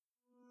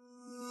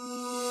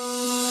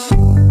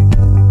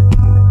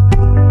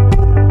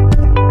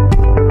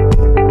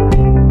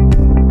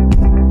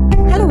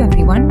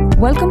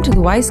Welcome to the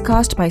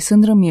Wisecast by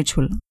Sundaram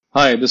Mutual.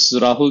 Hi, this is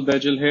Rahul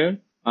Baijal here.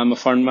 I'm a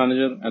fund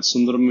manager at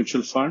Sundaram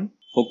Mutual Fund,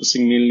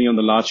 focusing mainly on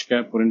the large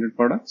cap oriented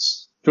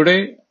products.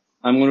 Today,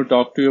 I'm going to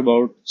talk to you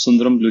about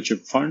Sundaram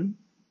Bluechip Fund,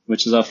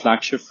 which is our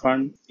flagship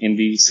fund in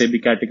the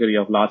SEBI category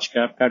of large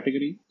cap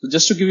category. So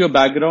just to give you a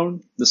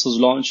background, this was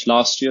launched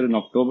last year in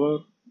October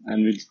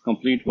and will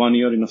complete 1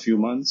 year in a few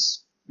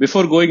months.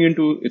 Before going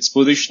into its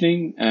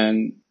positioning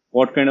and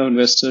what kind of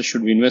investors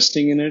should be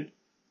investing in it,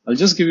 I'll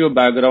just give you a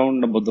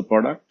background about the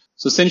product.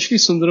 So essentially,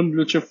 Sundaram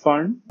Bluechip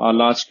Fund, our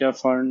large cap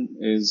fund,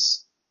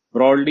 is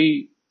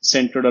broadly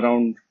centered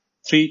around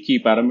three key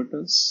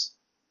parameters,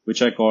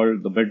 which I call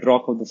the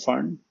bedrock of the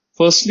fund.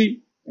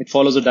 Firstly, it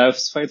follows a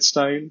diversified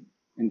style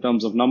in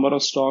terms of number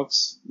of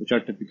stocks, which are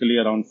typically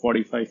around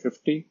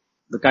 45-50.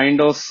 The kind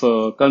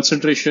of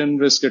concentration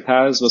risk it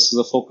has versus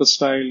a focus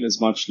style is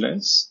much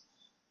less.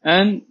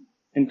 And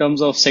in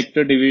terms of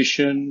sector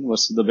deviation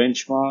versus the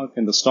benchmark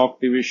and the stock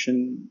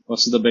deviation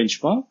versus the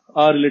benchmark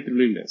are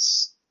relatively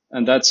less.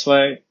 And that's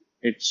why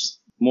it's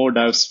more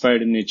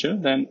diversified in nature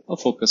than a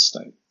focus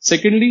style.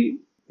 Secondly,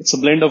 it's a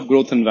blend of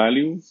growth and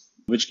value,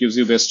 which gives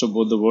you best of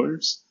both the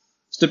worlds.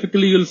 So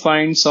typically, you'll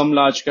find some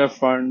large cap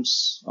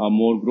funds are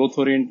more growth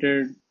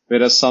oriented,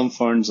 whereas some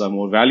funds are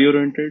more value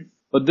oriented.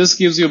 But this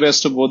gives you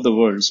best of both the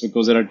worlds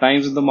because there are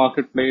times in the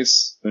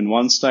marketplace when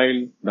one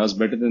style does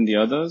better than the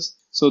others.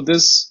 So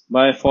this,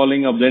 by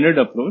following a blended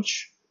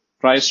approach,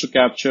 tries to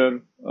capture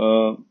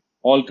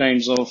all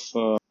kinds of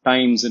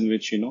times in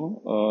which,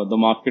 the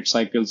market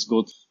cycles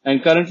go.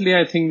 And currently,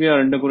 I think we are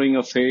undergoing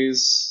a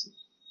phase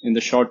in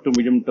the short to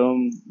medium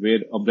term where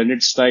a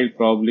blended style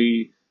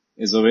probably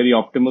is a very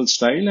optimal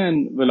style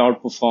and will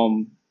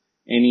outperform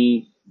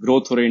any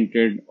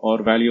growth-oriented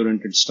or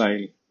value-oriented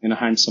style in a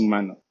handsome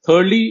manner.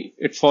 Thirdly,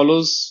 it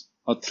follows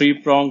a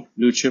three-pronged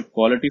blue chip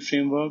quality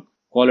framework: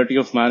 quality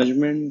of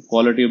management,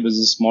 quality of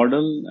business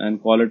model, and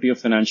quality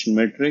of financial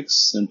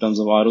metrics in terms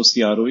of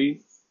ROC, ROE,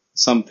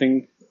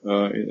 something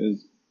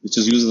which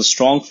is used as a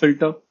strong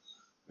filter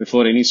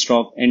before any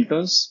stock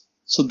enters.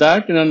 So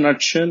that in a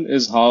nutshell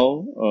is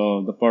how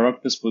the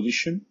product is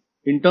positioned.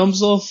 In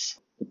terms of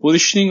the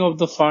positioning of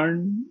the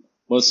fund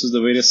versus the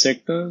various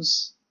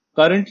sectors,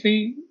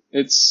 currently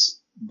it's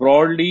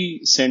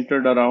broadly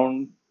centered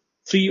around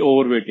three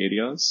overweight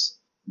areas: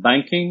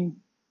 banking,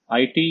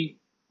 IT,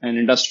 and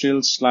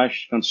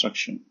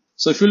industrial/construction.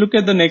 So if you look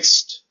at the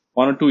next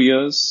 1 or 2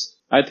 years,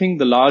 I think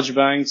the large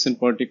banks in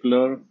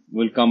particular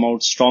will come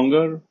out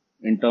stronger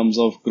in terms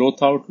of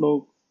growth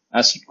outlook,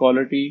 asset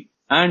quality,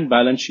 and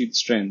balance sheet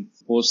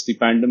strength post the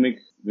pandemic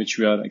which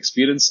we are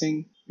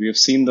experiencing. We have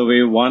seen the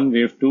wave 1,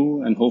 wave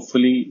 2, and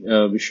hopefully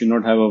we should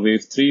not have a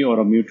wave 3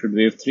 or a muted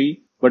wave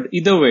 3. But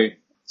either way,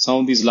 some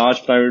of these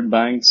large private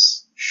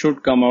banks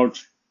should come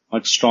out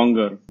much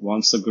stronger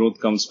once the growth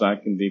comes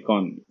back in the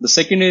economy. The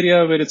second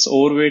area where it's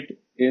overweight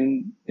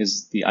in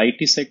is the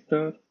IT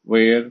sector,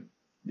 where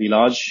the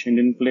large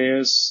Indian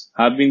players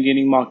have been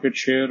gaining market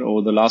share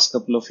over the last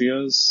couple of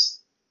years,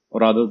 or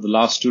rather the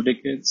last 2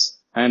 decades.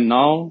 And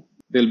now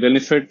they'll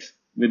benefit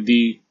with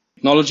the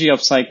technology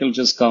upcycle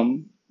just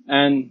come.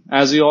 And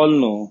as we all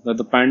know, that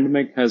the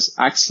pandemic has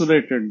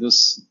accelerated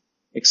this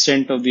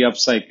extent of the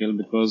upcycle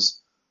because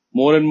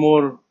more and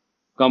more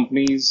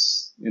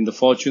companies in the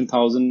Fortune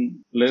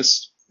 1000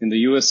 list in the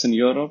US and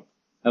Europe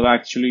have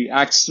actually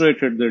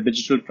accelerated their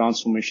digital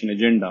transformation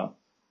agenda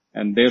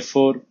and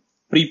therefore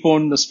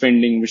preponed the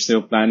spending which they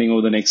were planning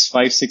over the next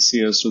 5-6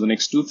 years to the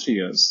next 2-3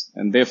 years.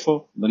 And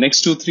therefore, the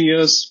next 2-3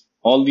 years,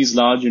 all these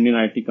large Indian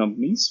IT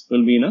companies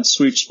will be in a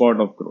sweet spot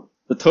of growth.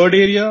 The third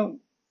area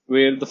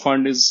where the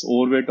fund is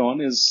overweight on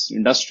is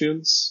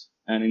industrials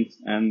and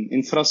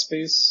infra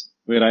space,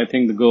 where I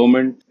think the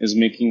government is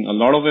making a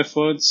lot of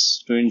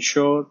efforts to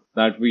ensure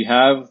that we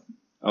have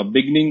a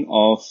beginning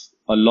of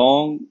a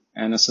long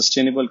and a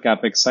sustainable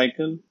capex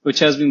cycle, which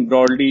has been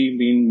broadly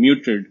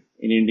muted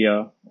in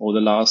India over the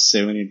last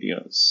 7-8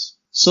 years.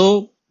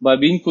 So by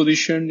being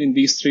positioned in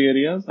these three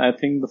areas, I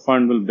think the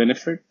fund will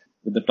benefit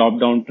with the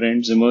top-down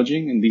trends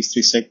emerging in these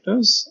three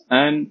sectors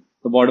and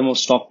the bottom-up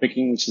stock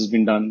picking which has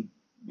been done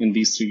in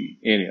these three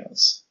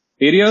areas.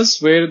 Areas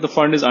where the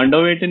fund is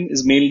underweight in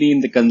is mainly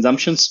in the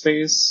consumption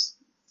space.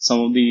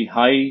 Some of the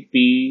high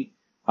PE,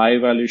 high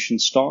valuation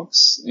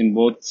stocks in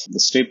both the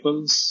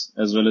staples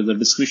as well as the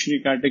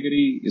discretionary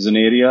category is an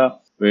area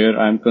where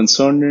I'm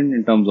concerned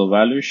in terms of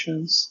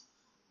valuations,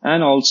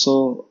 and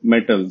also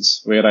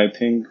metals, where I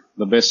think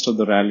the best of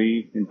the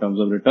rally in terms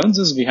of returns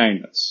is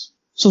behind us.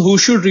 So who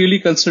should really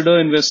consider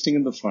investing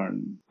in the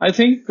fund? I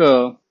think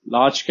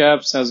large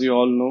caps, as you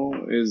all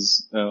know,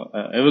 is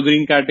an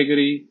evergreen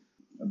category.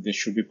 This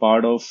should be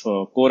part of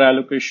core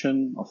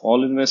allocation of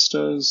all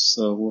investors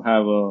who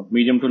have a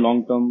medium to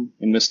long-term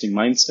investing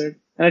mindset.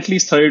 And at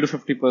least 30 to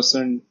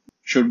 50%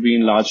 should be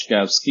in large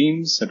cap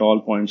schemes at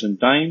all points in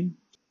time.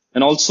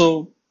 And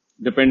also,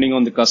 depending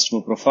on the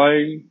customer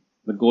profile,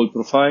 the goal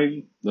profile,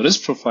 the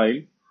risk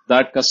profile,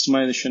 that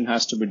customization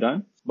has to be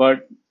done.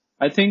 But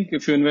I think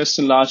if you invest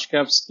in large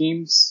cap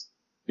schemes,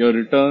 your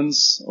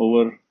returns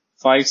over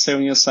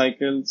 5-7 year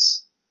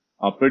cycles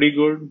are pretty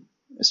good,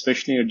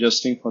 especially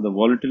adjusting for the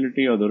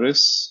volatility or the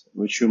risks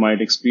which you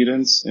might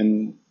experience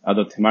in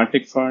other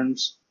thematic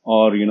funds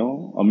or,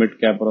 a mid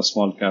cap or a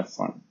small cap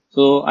fund.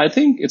 So I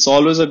think it's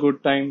always a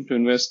good time to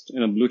invest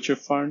in a blue chip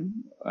fund,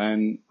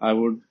 and I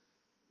would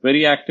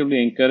very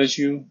actively encourage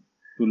you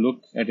to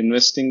look at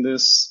investing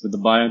this with the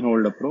buy and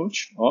hold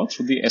approach or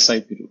through the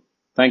SIP route.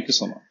 Thank you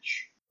so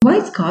much.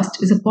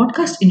 Wisecast is a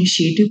podcast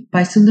initiative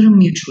by Sundaram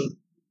Mutual.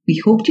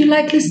 We hope you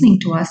like listening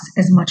to us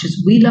as much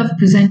as we love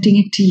presenting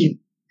it to you.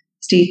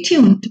 Stay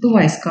tuned to the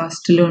Wisecast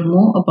to learn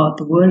more about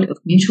the world of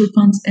mutual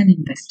funds and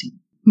investing.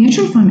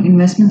 Mutual fund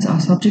investments are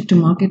subject to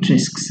market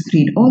risks.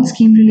 Read all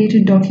scheme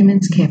related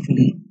documents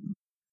carefully.